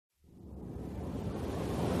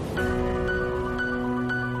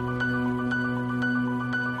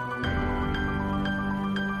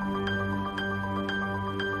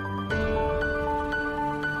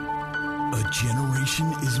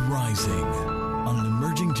rising on an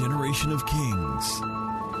emerging generation of kings.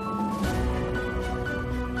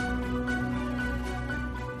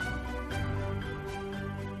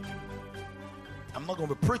 I'm not going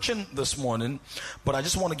to be preaching this morning, but I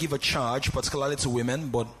just want to give a charge, particularly to women,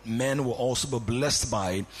 but men will also be blessed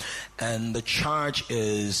by it. And the charge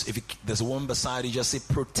is, if there's a woman beside you, just say,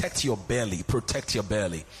 protect your belly, protect your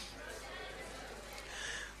belly.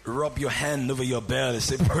 Rub your hand over your belly,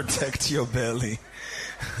 say, protect your belly.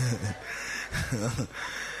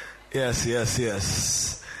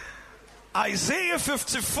 Yes. Isaiah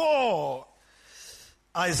 54.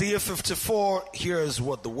 Isaiah 54, here's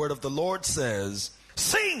what the word of the Lord says.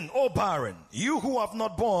 Sing, O barren, you who have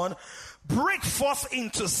not borne, break forth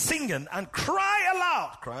into singing and cry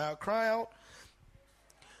aloud. Cry out.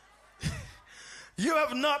 You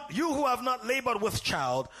who have not labored with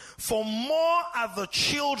child, for more are the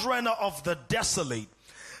children of the desolate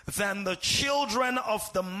than the children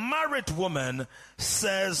of the married woman,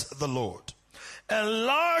 says the Lord.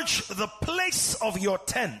 Enlarge the place of your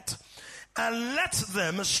tent, and let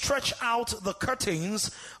them stretch out the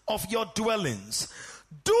curtains of your dwellings.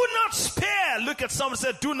 Do not spare. Look at someone and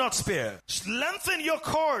say, do not spare. Lengthen your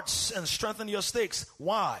cords and strengthen your stakes.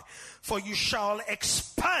 Why? For you shall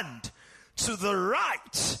expand to the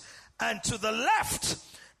right and to the left,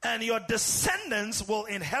 and your descendants will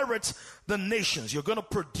inherit the nations. You're going to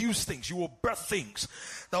produce things. You will birth things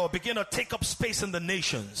that will begin to take up space in the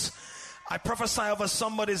nations. I prophesy over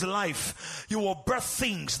somebody's life, you will birth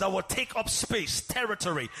things that will take up space,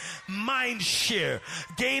 territory, mind share,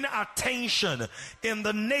 gain attention in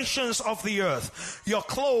the nations of the earth. Your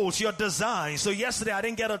clothes, your design. So yesterday I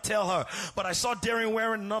didn't get to tell her, but I saw Darren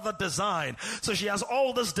wearing another design. So she has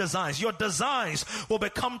all these designs. Your designs will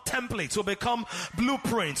become templates, will become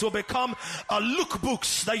blueprints, will become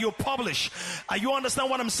lookbooks that you publish. You understand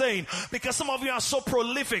what I'm saying? Because some of you are so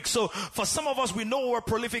prolific. So for some of us, we know we're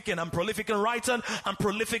prolific in. I'm prolific in writing, I'm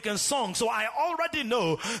prolific in song. So I already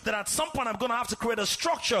know that at some point I'm going to have to create a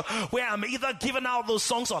structure where I'm either giving out those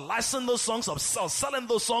songs or licensing those songs or selling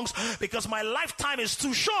those songs, because my lifetime is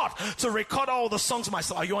too short to record all the songs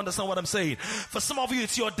myself. You understand what I'm saying? For some of you,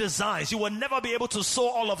 it's your designs. You will never be able to sew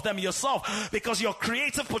all of them yourself because your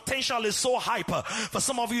creative potential is so hyper. For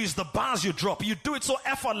some of you, it's the bars you drop. You do it so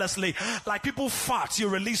effortlessly. Like people fart, you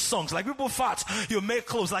release songs. Like people fart, you make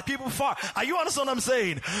clothes. Like people fart. Are you understand what I'm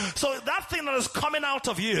saying? So that thing that is coming out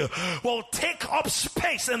of you will take up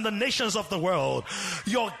space in the nations of the world.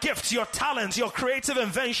 Your gifts, your talents, your creative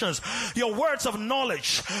inventions, your words of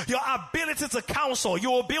knowledge, your ability to counsel, you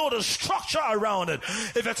will build a structure around it.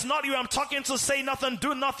 If it's not you I'm talking to, say nothing,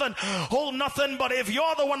 do nothing, hold nothing. But if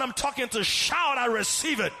you're the one I'm talking to, shout, I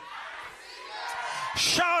receive it.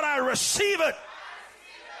 Shout, I receive it.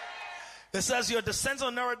 It says your descendants will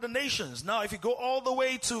inherit the nations. Now if you go all the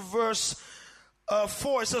way to verse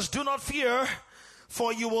 4, it says, do not fear,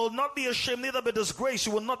 for you will not be ashamed, neither be disgraced.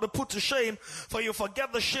 You will not be put to shame, for you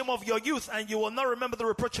forget the shame of your youth, and you will not remember the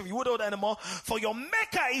reproach of your widowed anymore. For your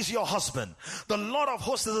Maker is your husband. The Lord of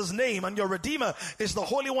hosts is his name, and your Redeemer is the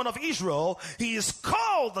Holy One of Israel. He is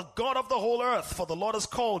called the God of the whole earth, for the Lord has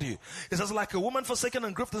called you. It says, like a woman forsaken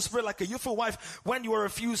and grieved in spirit, like a youthful wife, when you are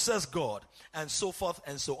refused, says God, and so forth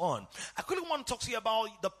and so on. I quickly want to talk to you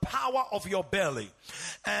about the power of your belly.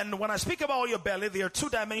 And when I speak about your belly, there are two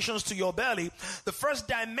dimensions to your belly. The first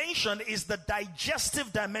dimension is the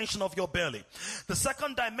digestive dimension of your belly. The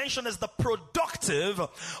second dimension is the productive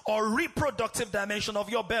or reproductive dimension of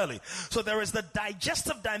your belly. So there is the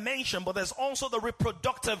digestive dimension, but there's also the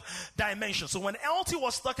reproductive dimension. So when LT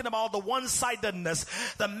was talking about the one-sidedness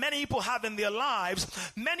that many people have in their lives,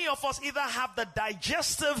 many of us either have the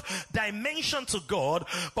digestive dimension to God,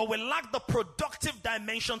 but we lack the productive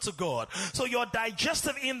dimension to God. So you're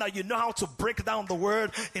digestive in that you know how to break down the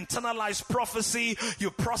word, internalize prophecy, you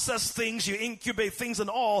process things, you incubate things and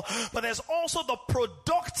all, but there's also the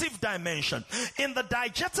productive dimension. In the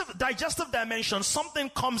digestive dimension, something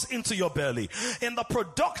comes into your belly. In the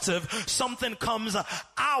productive, something comes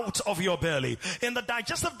out of your belly. In the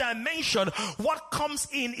digestive dimension, what comes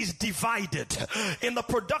in is divided. In the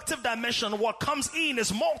productive dimension, what comes in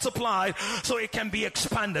is multiplied so it can be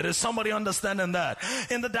expanded. Is somebody understanding that?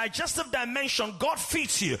 In the digestive dimension, God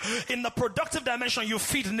feeds you. In the productive dimension, you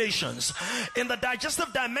feed nations. In the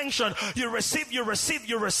digestive dimension, you receive.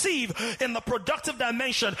 In the productive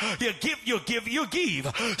dimension, you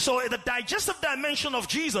give. So the digestive dimension of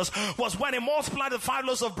Jesus was when he multiplied the 5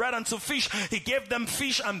 loaves of bread and 2 fish. He gave them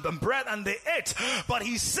fish and bread and they ate. But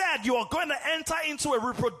he said you are going to enter into a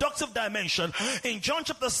reproductive dimension in John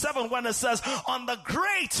chapter 7 when it says on the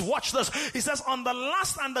great, watch this, he says on the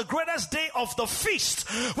last and the greatest day of the feast,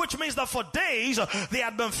 which means that for days they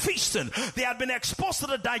had been feasting. They had been exposed to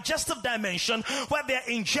the digestive dimension where they're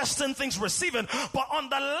ingesting things, receiving. But on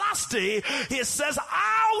the last day, he says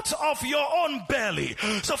out of your own belly.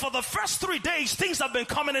 So for the first 3 days, things have been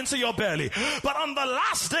coming into your belly. But on the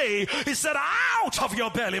last day, he said out of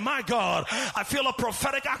your belly. My God, I feel a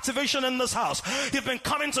prophetic activation in this house. You've been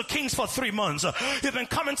coming to Kings for 3 months. You've been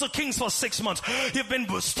coming to Kings for 6 months. You've been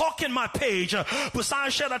stalking my page. Busia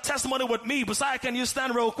shared a testimony with me. Busia, can you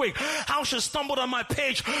stand real quick? How she stumbled on my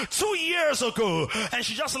page 2 years ago. And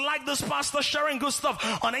she just liked this pastor sharing good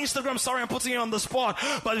stuff on Instagram. Sorry, I'm putting you on the spot.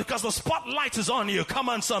 But because the spotlight is on you. Come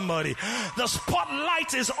on, somebody. The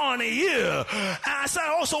spotlight is on you. And I said,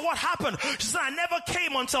 oh, so what happened? She said, I never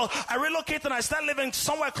came until I relocated and I started living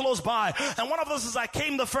somewhere close by. And one of those is I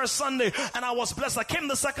came the first Sunday and I was blessed. I came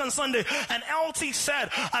the second Sunday and LT said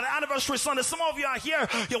at the anniversary Sunday, some of you are here,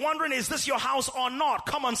 you're wondering, is this your house or not?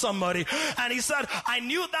 Come on, somebody. And he said, I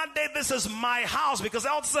knew that day this is my house because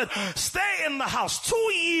LT said, stay in the house 2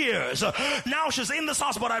 years. Now she's in this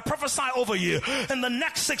house, but I prophesy over you in the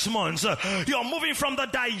next 6 months, you're moving from the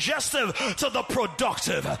digestive to the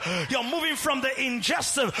productive. You're moving from the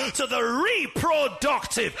ingestive to the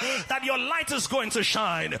reproductive, that your light is going to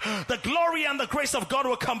shine. The glory and the grace of God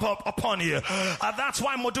will come up upon you. That's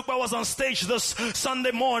why Modupe was on stage this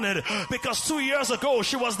Sunday morning, because 2 years ago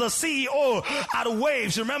she was the CEO at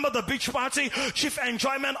Waves. Remember the beach party? Chief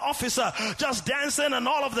Enjoyment Officer, just dancing and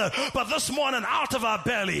all of that. But this morning out of our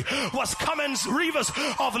belly was coming rivers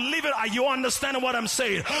of living. Are you understanding what I'm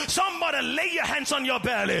saying? Somebody lay your hands on your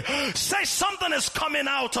belly. Say something is coming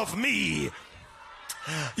out of me.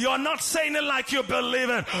 You're not saying it like you believe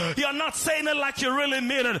it. You're not saying it like you really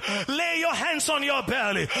mean it. Lay your hands on your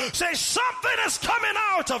belly. Say something is coming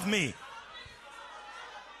out of me.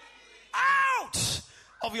 Out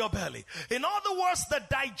of your belly. In other words, the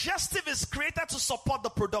digestive is created to support the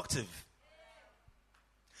productive.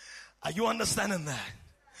 Are you understanding that?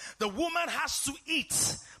 The woman has to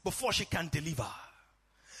eat before she can deliver.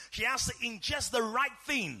 She has to ingest the right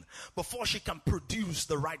thing before she can produce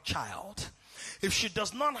the right child. If she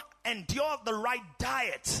does not endure the right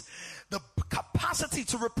diet, the capacity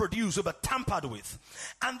to reproduce will be tampered with.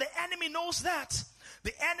 And the enemy knows that.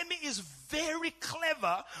 The enemy is very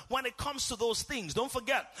clever when it comes to those things. Don't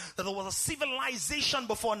forget that there was a civilization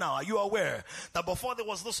before now. Are you aware that before there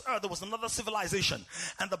was this earth, there was another civilization?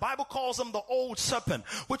 And the Bible calls him the old serpent,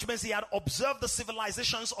 which means he had observed the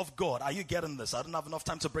civilizations of God. Are you getting this? I don't have enough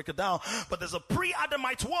time to break it down. But there's a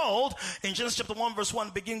pre-Adamite world. In Genesis chapter 1 verse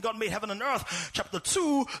 1, begin God made heaven and earth. Chapter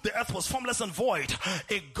 2, the earth was formless and void.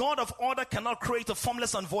 A God of order cannot create a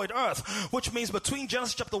formless and void earth. Which means between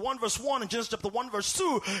Genesis chapter 1 verse 1 and Genesis chapter 1 verse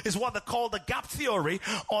 2 is what they call the gap theory,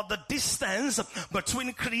 or the distance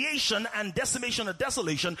between creation and decimation or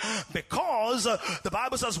desolation, because the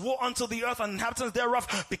Bible says, woe unto the earth and inhabitants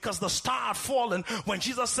thereof, because the star had fallen. When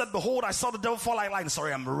Jesus said, behold, I saw the devil fall like lightning.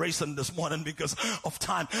 Sorry, I'm racing this morning because of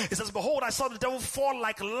time. It says, behold, I saw the devil fall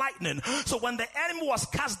like lightning. So when the enemy was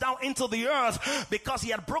cast down into the earth, because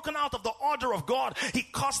he had broken out of the order of God, he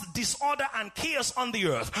caused disorder and chaos on the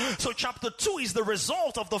earth. So chapter 2 is the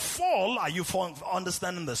result of the fall. Are you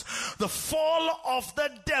understanding this? The fall of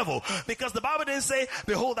the devil. Because the Bible didn't say,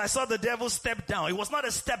 behold, I saw the devil step down. It was not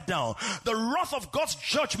a step down. The wrath of God's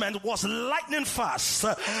judgment was lightning fast,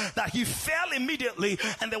 that he fell immediately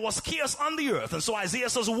and there was chaos on the earth. And so Isaiah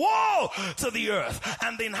says, woe to the earth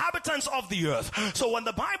and the inhabitants of the earth. So when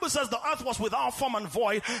the Bible says the earth was without form and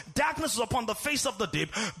void, darkness was upon the face of the deep,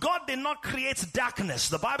 God did not create darkness.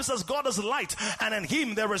 The Bible says God is light, and in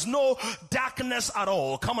him there is no darkness at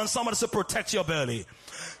all. Come on, somebody say, protect your belly.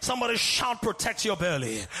 Somebody shout, protect your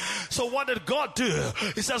belly. So what did God do?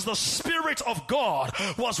 He says the Spirit of God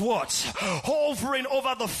was what? Hovering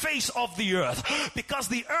over the face of the earth. Because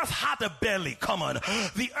the earth had a belly. Come on.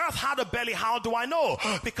 The earth had a belly. How do I know?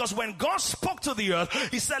 Because when God spoke to the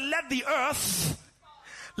earth, he said, let the earth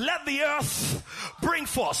bring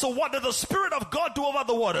forth. So what did the Spirit of God do over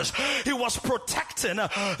the waters? He was protecting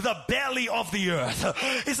the belly of the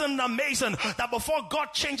earth. Isn't it amazing that before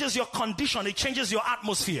God changes your condition, he changes your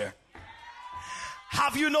atmosphere?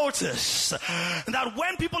 Have you noticed that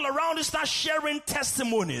when people around you start sharing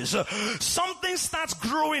testimonies, something starts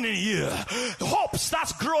growing in you, hope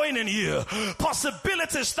starts growing in you,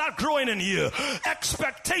 possibilities start growing in you,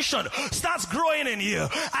 expectation starts growing in you,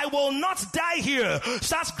 I will not die here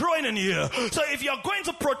starts growing in you. So if you're going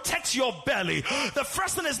to protect your belly, the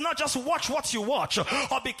first thing is not just watch what you watch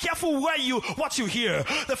or be careful what you hear.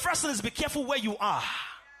 The first thing is be careful where you are.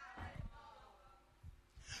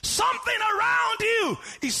 Something around you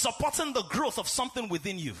is supporting the growth of something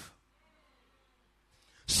within you.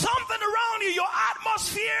 Something around you, your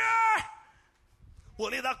atmosphere,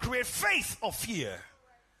 will either create faith or fear.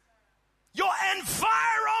 Your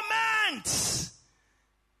environment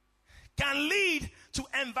can lead to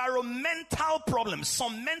environmental problems.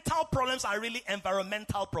 Some mental problems are really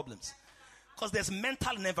environmental problems, because there's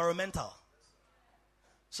mental and environmental.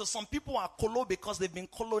 So some people are colo because they've been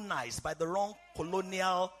colonized by the wrong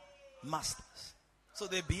colonial masters. So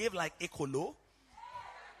they behave like a colo.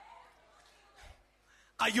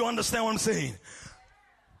 Are you understand what I'm saying?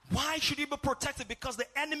 Why should you be protected? Because the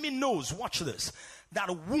enemy knows, watch this, that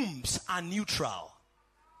wombs are neutral.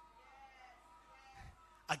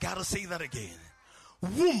 I gotta say that again.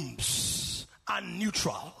 Wombs are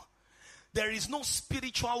neutral. There is no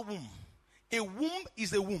spiritual womb. A womb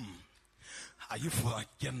is a womb. Are you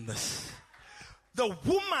forgetting this? The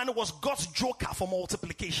woman was God's joker for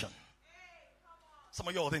multiplication. Some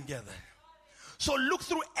of y'all didn't get that. So look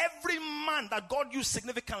through every man that God used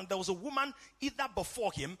significant. There was a woman either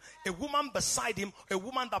before him, a woman beside him, a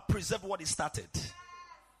woman that preserved what he started.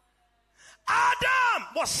 Adam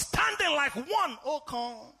was standing like one. Oh,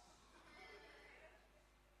 come.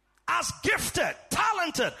 As gifted,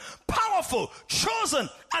 talented, powerful, chosen,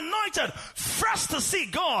 anointed, first to see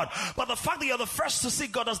God. But the fact that you're the first to see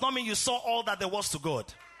God does not mean you saw all that there was to God.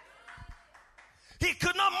 He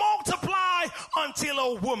could not multiply until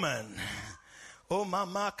a woman. Oh,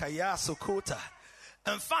 mama kaya sokota.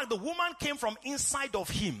 In fact, the woman came from inside of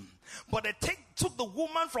him. But they took the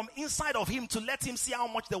woman from inside of him to let him see how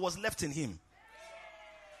much there was left in him.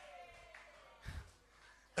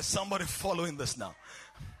 Is somebody following this now?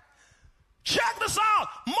 Check this out.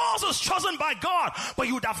 Moses chosen by God, but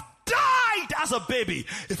you would have died as a baby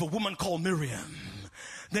if a woman called Miriam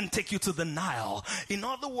didn't take you to the Nile. In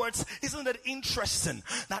other words, isn't it interesting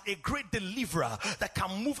that a great deliverer that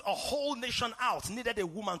can move a whole nation out needed a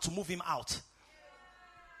woman to move him out?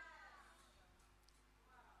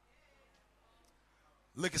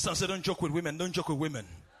 Look at some say, don't joke with women. Don't joke with women.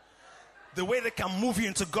 The way they can move you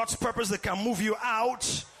into God's purpose, they can move you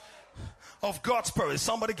out of God's purpose.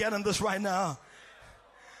 Somebody getting this right now?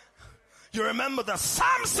 You remember that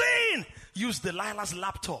Samson used Delilah's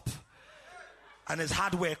laptop and his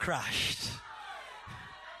hardware crashed.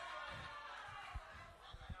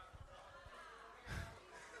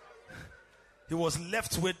 He was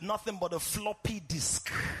left with nothing but a floppy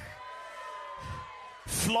disk,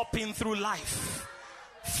 flopping through life.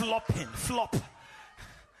 Flopping, flop.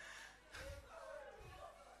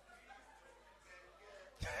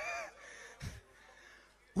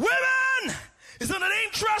 Women, isn't it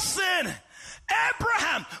interesting?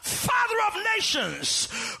 Abraham, father of nations,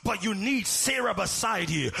 but you need Sarah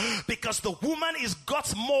beside you because the woman is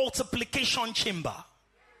God's multiplication chamber.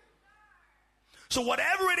 So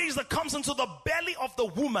whatever it is that comes into the belly of the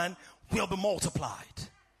woman will be multiplied.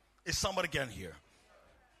 Is somebody getting here?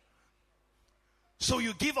 So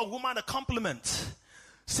you give a woman a compliment.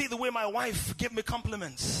 See the way my wife gave me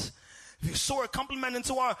compliments. If you sow a compliment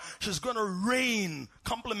into her, she's going to rain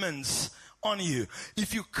compliments on you.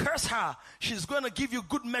 If you curse her, she's going to give you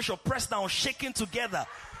good measure, pressed down, shaking together,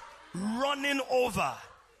 running over.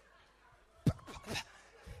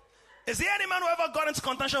 Is there any man who ever got into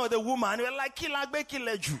contention with a woman? You're like,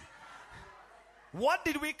 what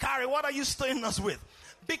did we carry? What are you staying us with?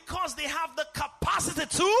 Because they have the capacity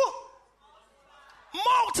to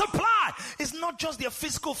multiply. It's not just their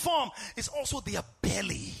physical form, it's also their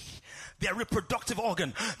belly, their reproductive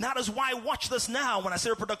organ. That is why, watch this now, when I say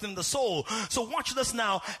reproductive in the soul. So watch this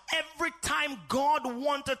now. Every time God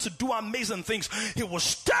wanted to do amazing things, he would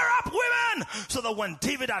stir up women, so that when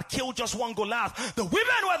David had killed just one Goliath, the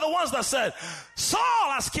women were the ones that said,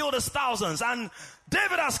 Saul has killed his thousands and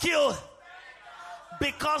David has killed,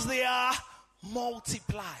 because they are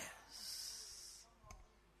multipliers.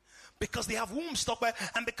 Because they have womb stock,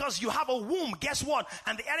 and because you have a womb, guess what?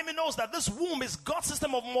 And the enemy knows that this womb is God's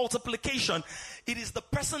system of multiplication. It is the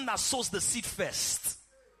person that sows the seed first.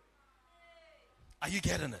 Are you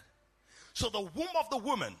getting it? So the womb of the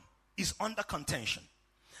woman is under contention.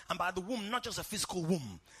 And by the womb, not just a physical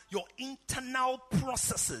womb, your internal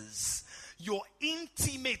processes, your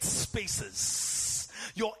intimate spaces,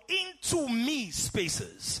 your into me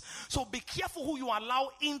spaces. So be careful who you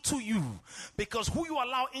allow into you, because who you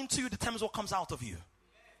allow into you determines what comes out of you.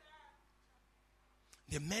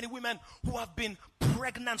 There are many women who have been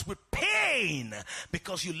pregnant with pain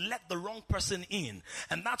because you let the wrong person in.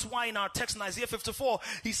 And that's why in our text in Isaiah 54,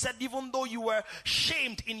 he said, even though you were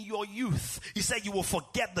shamed in your youth, he said you will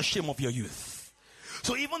forget the shame of your youth.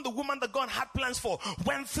 So even the woman that God had plans for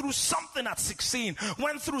went through something at 16,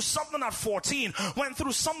 went through something at 14, went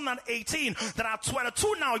through something at 18, that at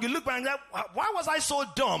 22 now you look back and go, why was I so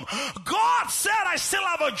dumb? God said I still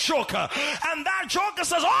have a joker, and that joker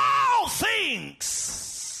says all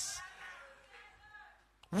things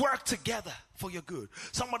work together for your good.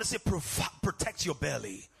 Somebody say protect your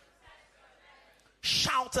belly.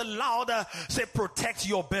 Shout louder, say protect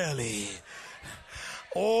your belly.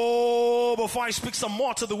 Oh, before I speak some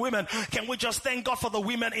more to the women, can we just thank God for the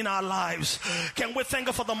women in our lives? Can we thank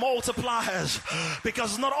God for the multipliers? Because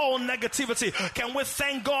it's not all negativity. Can we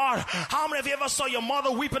thank God? How many of you ever saw your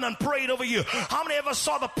mother weeping and prayed over you? How many ever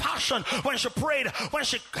saw the passion when she prayed, when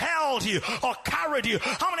she held you or carried you?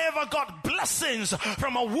 How many ever got blessings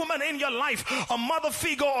from a woman in your life, a mother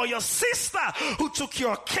figure or your sister who took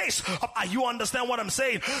your case? You understand what I'm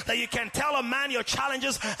saying? That you can tell a man your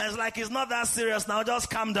challenges and it's like, it's not that serious now, just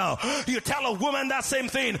calm down. You tell a woman that same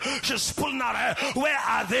thing, she's pulling out her hair. Where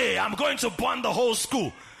are they? I'm going to burn the whole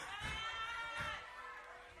school.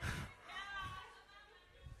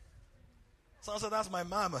 Someone said, that's my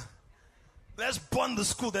mama. Let's burn the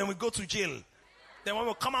school, then we go to jail. Then when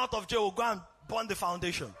we come out of jail, we'll go and burn the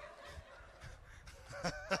foundation.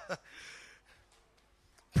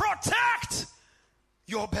 Protect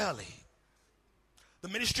your belly. The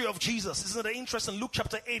ministry of Jesus. Isn't it interesting? Luke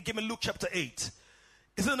chapter 8. Give me Luke chapter 8.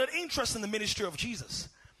 Isn't it interesting, the ministry of Jesus?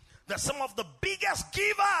 That some of the biggest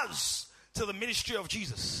givers to the ministry of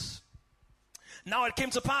Jesus. Now it came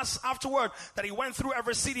to pass afterward that he went through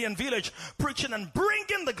every city and village, preaching and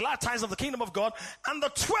bringing the glad tidings of the kingdom of God. And the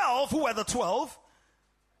 12, who were the 12?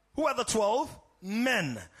 Who were the 12?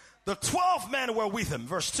 Men. The 12 men were with him.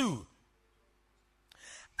 Verse 2.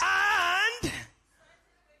 And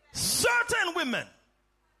certain women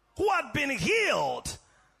who had been healed.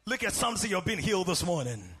 Look at some, say you're being healed this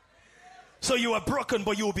morning. So you were broken,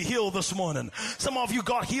 but you will be healed this morning. Some of you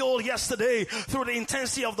got healed yesterday through the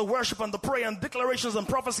intensity of the worship and the prayer and declarations and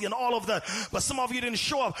prophecy and all of that. But some of you didn't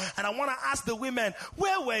show up. And I want to ask the women,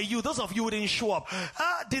 where were you? Those of you who didn't show up.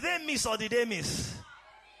 Did they miss or did they miss?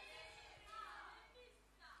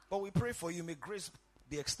 But we pray for you. May grace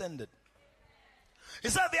be extended. He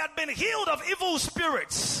said they had been healed of evil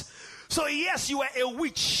spirits. So yes, you were a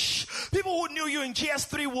witch. People who knew you in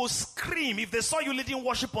GS3 will scream if they saw you leading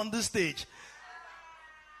worship on this stage.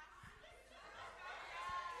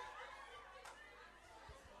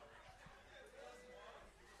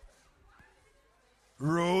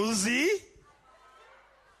 Rosie,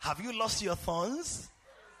 have you lost your thorns?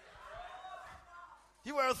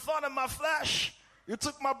 You were a thorn in my flesh. You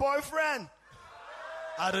took my boyfriend.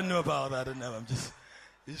 I don't know about that. I don't know.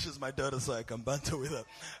 It's just my daughter, so I can banter with her.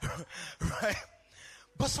 Right?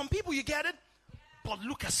 But some people, you get it? But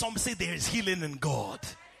look at some say there is healing in God.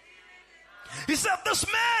 He said this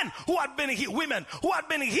man who had been women who had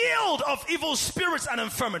been healed of evil spirits and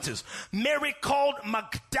infirmities. Mary called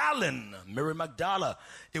Magdalene, Mary Magdala,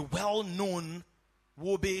 a well-known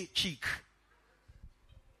wobe chick.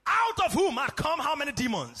 Out of whom had come how many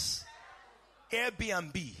demons?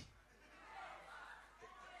 Airbnb.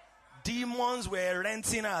 Demons were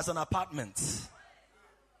renting her as an apartment.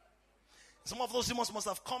 Some of those demons must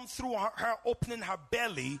have come through her opening her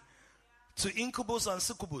belly to incubus and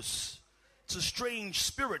succubus, to strange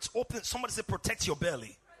spirits. Open. Somebody say, protect your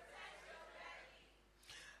belly.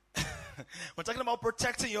 We're talking about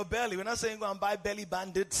protecting your belly. We're not saying go and buy belly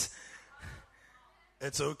bandits.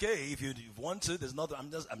 It's okay if you want to. There's not.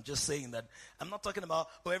 I'm just saying that. I'm not talking about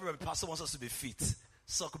every pastor wants us to be fit.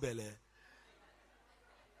 Suck belly.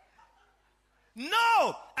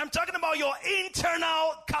 No, I'm talking about your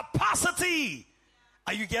internal capacity.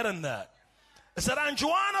 Are you getting that? It said, and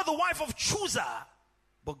Joanna, the wife of Chusa,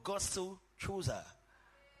 but God still chose her.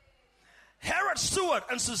 Herod Stewart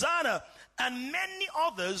and Susanna and many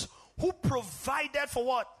others who provided for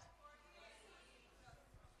what?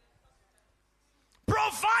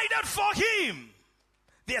 Provided for him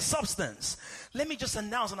their substance. Let me just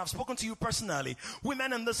announce, and I've spoken to you personally,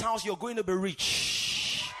 women in this house, you're going to be rich.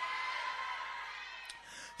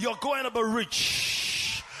 You're going to be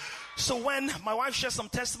rich. So when my wife shares some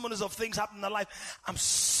testimonies of things happening in her life, I'm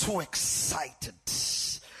so excited.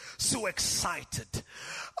 So excited.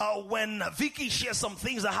 When Vicky shares some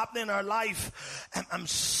things that happen in her life, I'm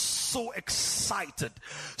so so excited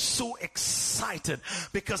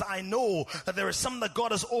because I know that there is something that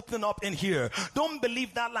God is opening up in here. Don't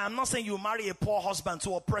believe that lie. I'm not saying you marry a poor husband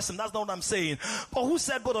to oppress him. That's not what I'm saying. But who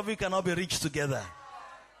said both of you cannot be rich together?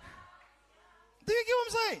 Do you get what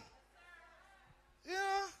I'm saying?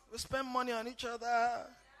 Yeah, we spend money on each other.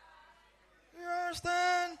 You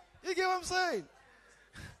understand? You get what I'm saying?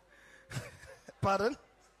 Pardon?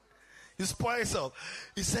 You spoil yourself.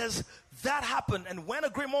 He says that happened, and when a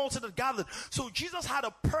great multitude gathered, so Jesus had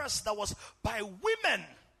a purse that was by women.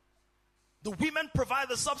 The women provide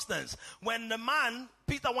the substance. When the man,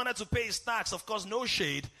 Peter, wanted to pay his tax, of course, no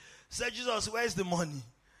shade, said, Jesus, where's the money?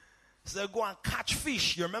 He said, go and catch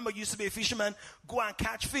fish. You remember you used to be a fisherman? Go and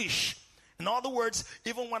catch fish. In other words,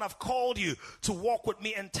 even when I've called you to walk with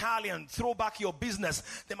me entirely and throw back your business,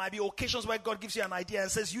 there might be occasions where God gives you an idea and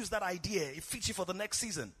says, use that idea. It fits you for the next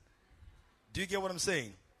season. Do you get what I'm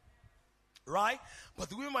saying? Right? But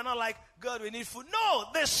the women are not like, God, we need food. No,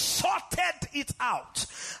 they sorted it out.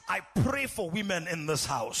 I pray for women in this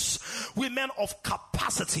house. Women of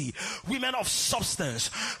capacity. Women of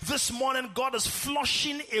substance. This morning, God is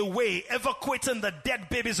flushing away, evacuating the dead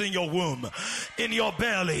babies in your womb, in your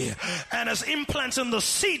belly, and is implanting the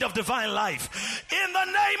seed of divine life. In the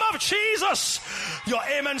name of Jesus. Your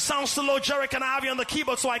amen sounds too low, Jerry. Can I have you on the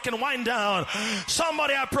keyboard so I can wind down?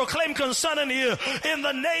 Somebody, I proclaim concerning you, in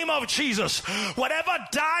the name of Jesus, whatever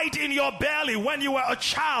died in your belly when you were a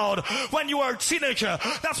child, when you were a teenager,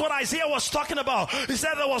 that's what Isaiah was talking about. He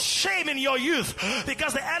said there was shame in your youth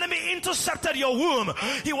because the enemy intercepted your womb.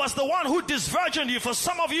 He was the one who disvirgined you. For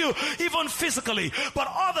some of you, even physically, but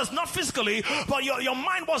others not physically, but your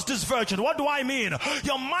mind was disvirgined. What do I mean?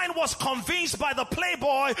 Your mind was convinced by the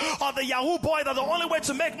playboy or the Yahoo boy that the only way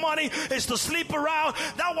to make money is to sleep around.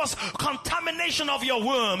 That was contamination of your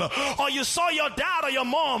womb. Or you saw your dad or your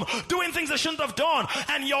mom doing things they shouldn't have done,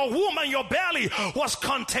 and your womb and your belly was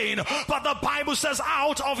contained. But the Bible says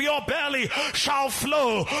out of your belly shall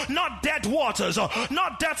flow not dead waters,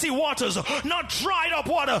 not dirty waters, not dried up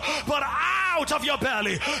water, but out of your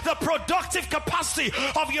belly the productive capacity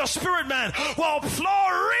of your spirit man will flow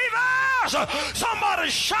rivers. Somebody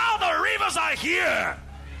shout, the rivers are here.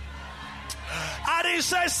 I didn't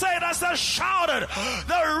say it, I said shouted.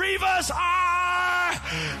 The rivers are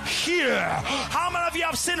here. How many of you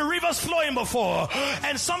have seen rivers flowing before?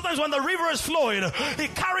 And sometimes when the river is flowing,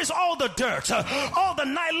 it carries all the dirt, all the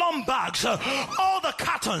nylon bags, all the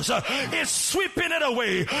cartons. It's sweeping it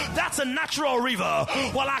away. That's a natural river.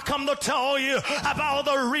 Well, I come to tell you about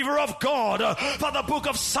the river of God. For the book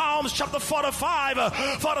of Psalms chapter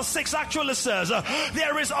 45, 46 actually says,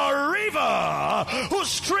 there is a river whose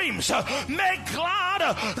streams make glad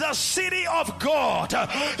the city of God.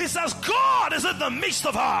 It says God is in the midst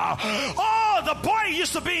of her. Oh, the boy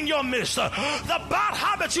used to be in your midst. The bad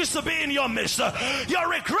habits used to be in your midst. Your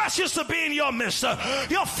regrets used to be in your midst.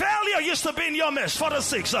 Your failure used to be in your midst.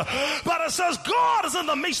 46. But it says God is in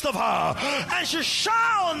the midst of her, and she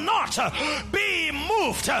shall not be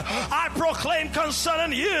moved. I proclaim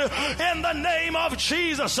concerning you in the name of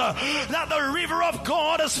Jesus that the river of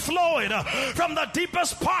God is flowing from the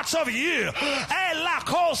deepest parts of you.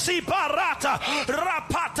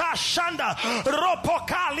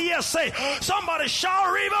 Somebody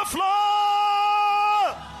shout, river flow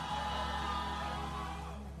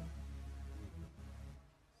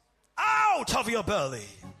out of your belly.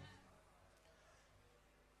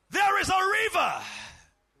 There is a river.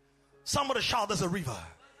 Somebody shout, there's a river.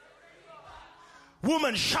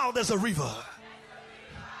 Woman, shout, there's a river.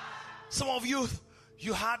 Some of you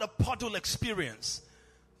had a puddle experience.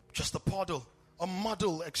 Just a puddle, a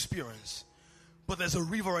muddle experience. But there's a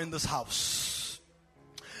river in this house.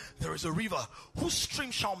 There is a river whose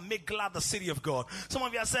stream shall make glad the city of God. Some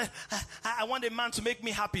of you have said, I want a man to make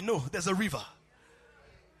me happy. No, there's a river.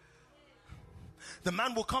 The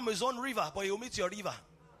man will come his own river, but he will meet your river.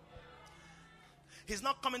 He's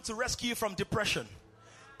not coming to rescue you from depression.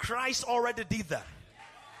 Christ already did that.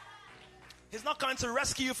 He's not coming to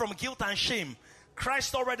rescue you from guilt and shame.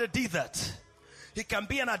 Christ already did that. It can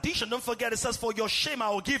be an addition. Don't forget, it says, for your shame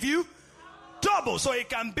I will give you double. So it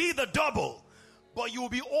can be the double. But you will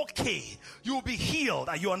be okay. You will be healed.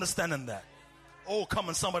 Are you understanding that? Oh, come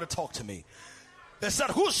on, somebody talk to me. They said,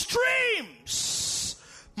 whose streams?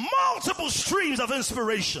 Multiple streams of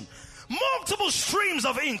inspiration. Multiple streams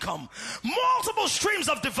of income. Multiple streams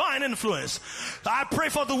of divine influence. I pray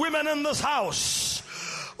for the women in this house.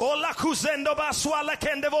 And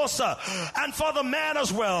for the man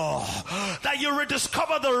as well, that you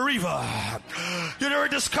rediscover the river. You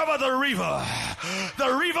rediscover the river. The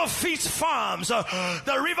river feeds farms.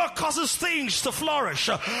 The river causes things to flourish.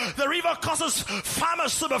 The river causes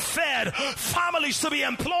farmers to be fed, families to be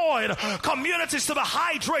employed, communities to be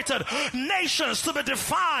hydrated, nations to be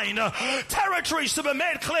defined, territories to be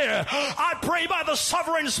made clear. I pray by the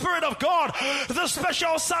sovereign Spirit of God, the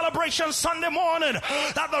special celebration Sunday morning,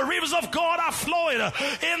 that the rivers of God are flowing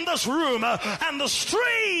in this room, and the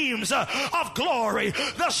streams of glory,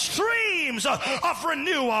 the streams of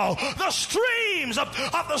renewal, the streams of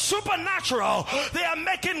the supernatural, they are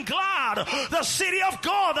making glad the city of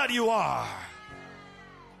God that you are.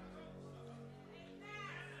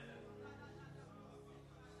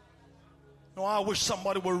 Oh, I wish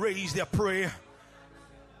somebody would raise their prayer.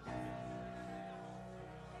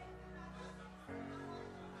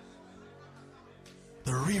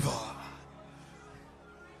 The river.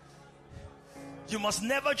 You must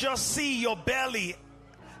never just see your belly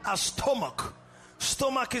as stomach.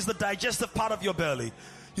 Stomach is the digestive part of your belly.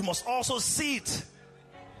 You must also see it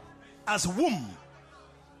as womb.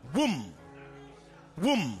 Womb.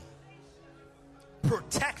 Womb.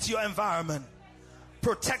 Protect your environment.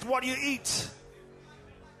 Protect what you eat.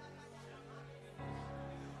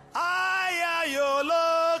 Ayayolocas.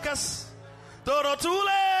 Torotule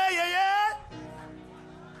ye.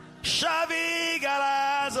 Shavi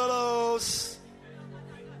galazolos.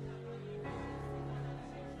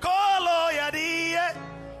 Kolo yadie.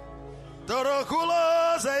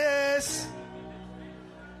 Torokulos ayes.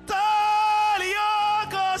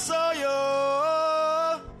 Talioko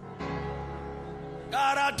soyo.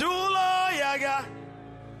 Garadulo yaga.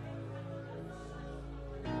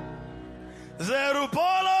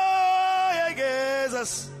 Zerupolo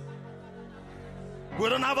yagezas. We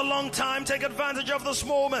don't have a long time. Take advantage of this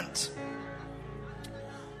moment.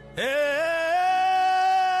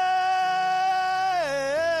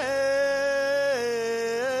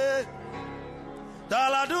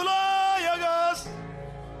 Daladulo yagos.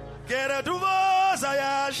 Kereduvo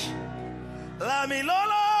zayash.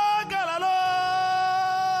 Lamilolo galalo.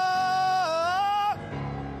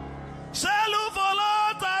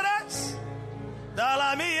 Selufolo tares.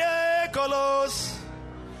 Dalamie kolos.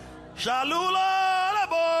 Shalula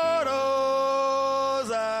laboros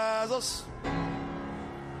azos.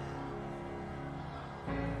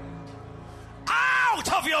 Out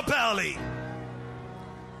of your belly.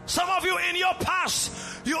 Some of you in your past,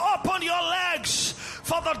 you opened your legs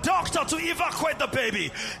for the doctor to evacuate the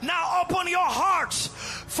baby. Now open your heart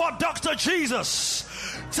for Dr. Jesus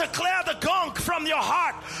to clear the gunk from your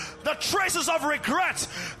heart, the traces of regret,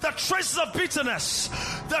 the traces of bitterness,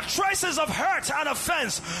 the traces of hurt and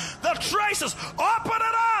offense, the traces. Open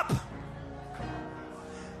it up.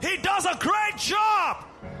 He does a great job.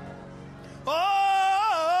 Oh,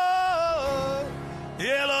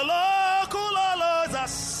 yelolo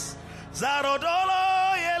kulolozas,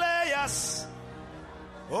 zarodolo yeleyas,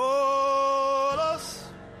 olos.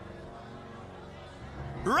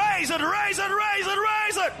 Raise it, raise it, raise it,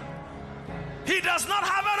 raise it. He does not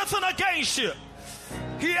have anything against you.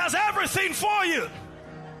 He has everything for you.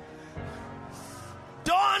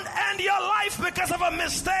 Don't end your life because of a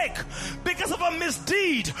mistake, because of a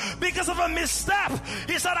misdeed, because of a misstep.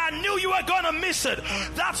 He said, I knew you were going to miss it.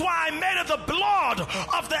 That's why I made it the blood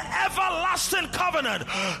of the everlasting covenant.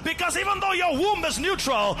 Because even though your womb is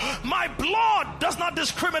neutral, my blood does not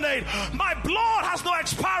discriminate. My blood has no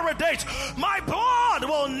expiry date. My blood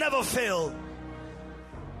will never fail.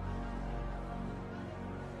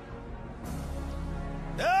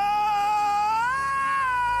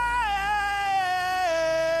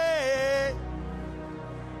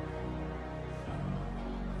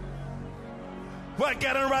 We're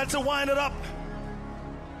getting ready to wind it up.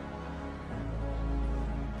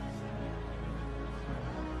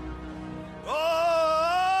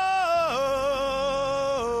 Oh,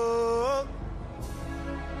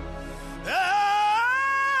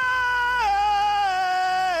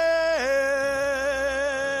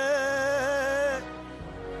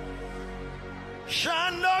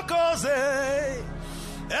 Shandokoze.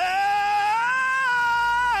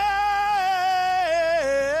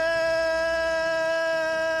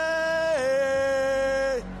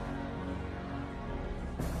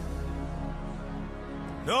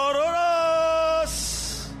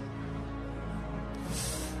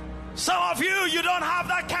 Some of you, you don't have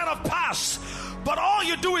that kind of past, but all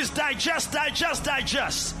you do is digest.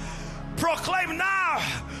 Proclaim now,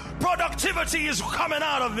 productivity is coming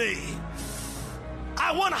out of me.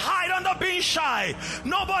 I won't hide under being shy.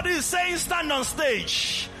 Nobody is saying stand on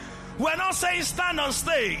stage. We're not saying stand on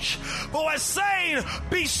stage, but we're saying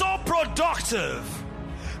be so productive.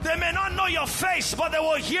 They may not know your face, but they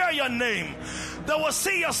will hear your name. They will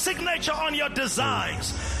see your signature on your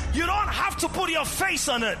designs. You don't have to put your face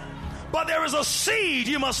on it. But there is a seed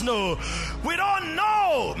you must know. We don't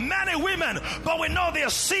know many women, but we know their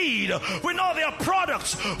seed. We know their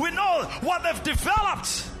products. We know what they've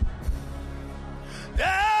developed.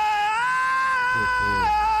 Yeah.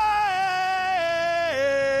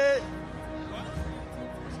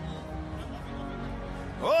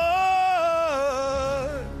 Oh,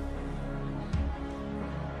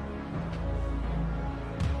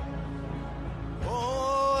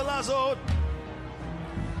 oh, Lazo.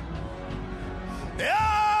 Yeah.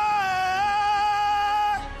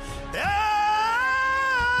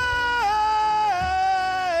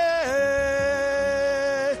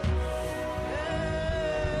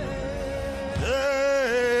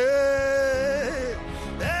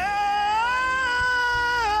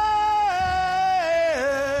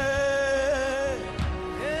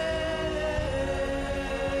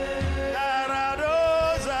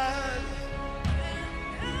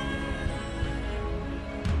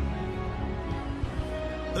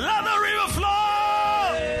 Let the river flow.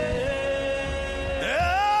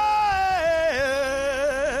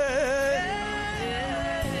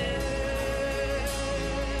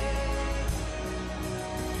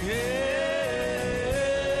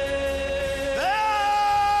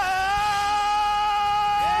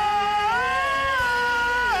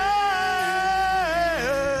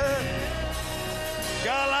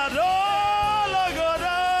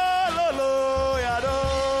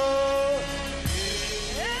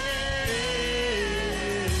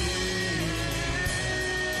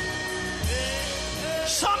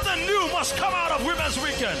 Something new must come out of Women's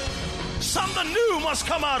Weekend. Something new must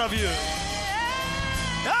come out of you.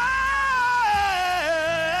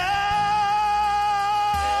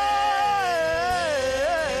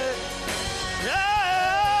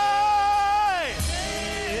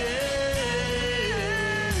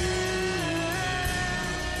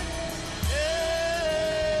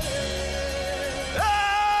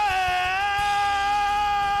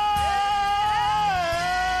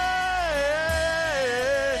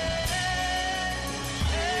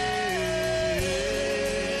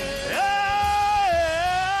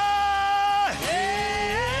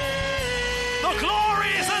 The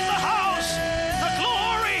glory is in the house. The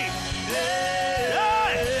glory.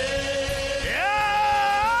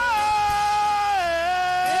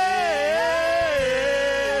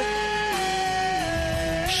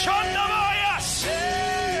 Shandamayas.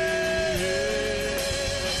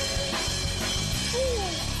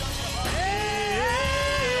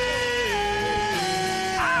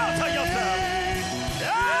 Out of yourself.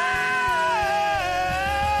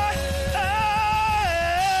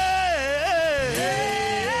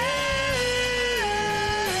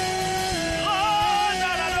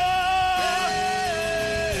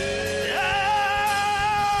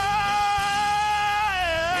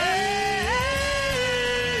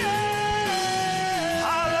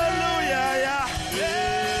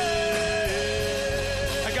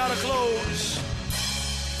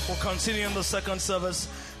 Continue in the second service.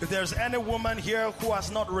 If there's any woman here who has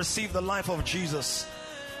not received the life of Jesus,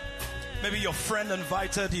 maybe your friend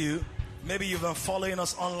invited you, maybe you've been following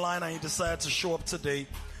us online and you decided to show up today,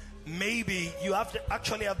 maybe you have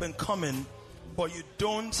actually have been coming, but you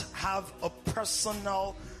don't have a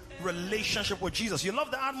personal relationship with Jesus. You love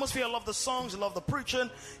the atmosphere, you love the songs, you love the preaching,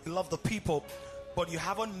 you love the people, but you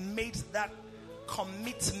haven't made that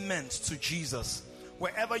commitment to Jesus.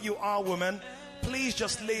 Wherever you are, women, please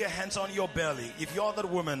just lay your hands on your belly. If you're that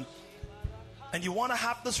woman and you want to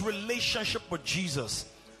have this relationship with Jesus,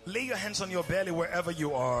 lay your hands on your belly wherever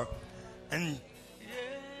you are and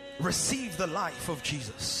receive the life of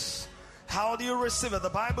Jesus. How do you receive it? The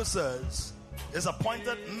Bible says it's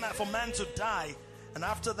appointed for man to die, and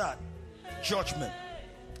after that, judgment.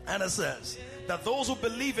 And it says that those who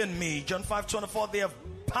believe in me, John 5:24, they have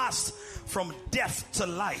passed from death to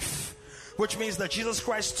life. Which means that Jesus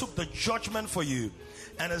Christ took the judgment for you.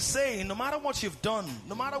 And is saying, no matter what you've done,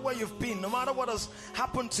 no matter where you've been, no matter what has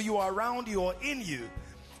happened to you, around you, or in you,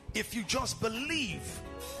 if you just believe,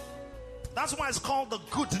 that's why it's called the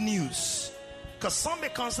good news. Because some may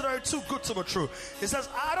consider it too good to be true. It says,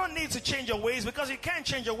 I don't need to change your ways, because you can't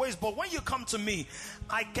change your ways. But when you come to me,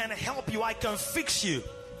 I can help you. I can fix you.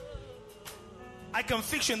 I can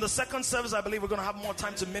fix you. In the second service, I believe we're going to have more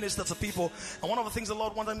time to minister to people. And one of the things the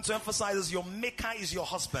Lord wanted me to emphasize is your maker is your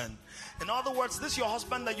husband. In other words, this your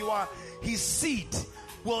husband that you are, his seed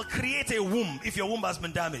will create a womb if your womb has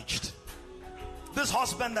been damaged. This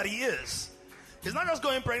husband that he is, he's not just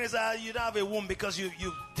going pregnant and say, you don't have a womb because you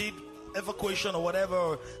did evacuation or whatever,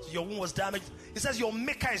 or your womb was damaged, it says your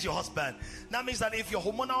maker is your husband. That means that if your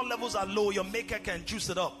hormonal levels are low, your maker can juice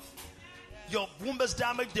it up. Your womb is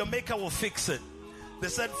damaged, your maker will fix it. They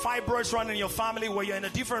said fibroids run in your family where you're in a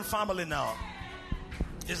different family now.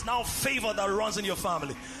 It's now favor that runs in your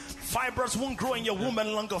family. Fibroids won't grow in your womb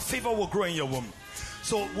any longer. Favor will grow in your womb.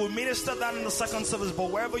 So we'll minister that in the second service.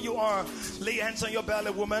 But wherever you are, lay your hands on your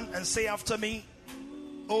belly, woman, and say after me,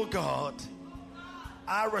 oh God,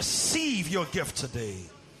 I receive your gift today.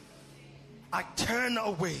 I turn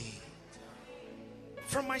away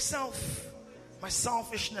from myself, my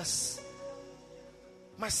selfishness,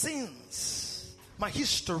 my sins, my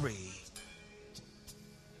history.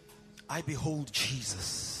 I behold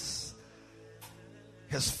Jesus,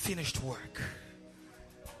 his finished work,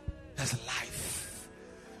 his life,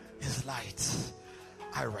 his light.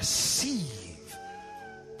 I receive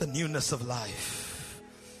the newness of life.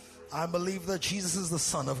 I believe that Jesus is the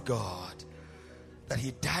Son of God, that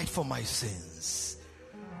he died for my sins,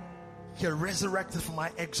 he resurrected for my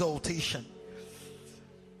exaltation,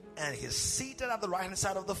 and he's seated at the right hand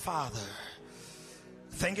side of the Father.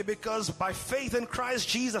 Thank you, because by faith in Christ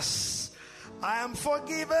Jesus, I am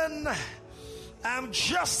forgiven, I am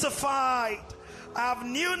justified, I have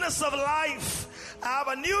newness of life, I have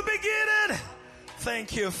a new beginning.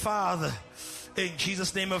 Thank you, Father. In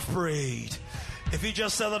Jesus' name I've prayed. If you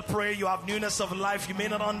just said that prayer, you have newness of life. You may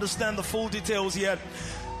not understand the full details yet,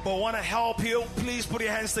 but want to help you. Please put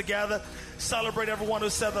your hands together. Celebrate everyone who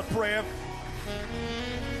said that prayer.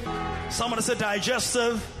 Somebody said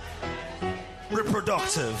digestive,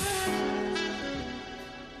 reproductive.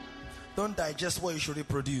 Don't digest what you should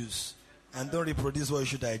reproduce, and don't reproduce what you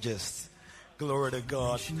should digest. Glory to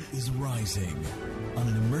God. Is rising on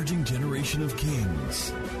an emerging generation of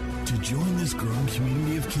kings. To join this growing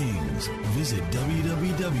community of kings, visit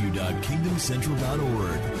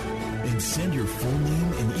www.kingdomcentral.org and send your full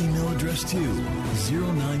name and email address to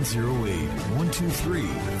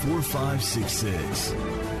 0908-123-4566.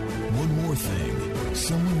 One more thing,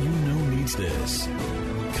 someone you know needs this.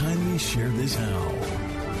 Kindly share this now.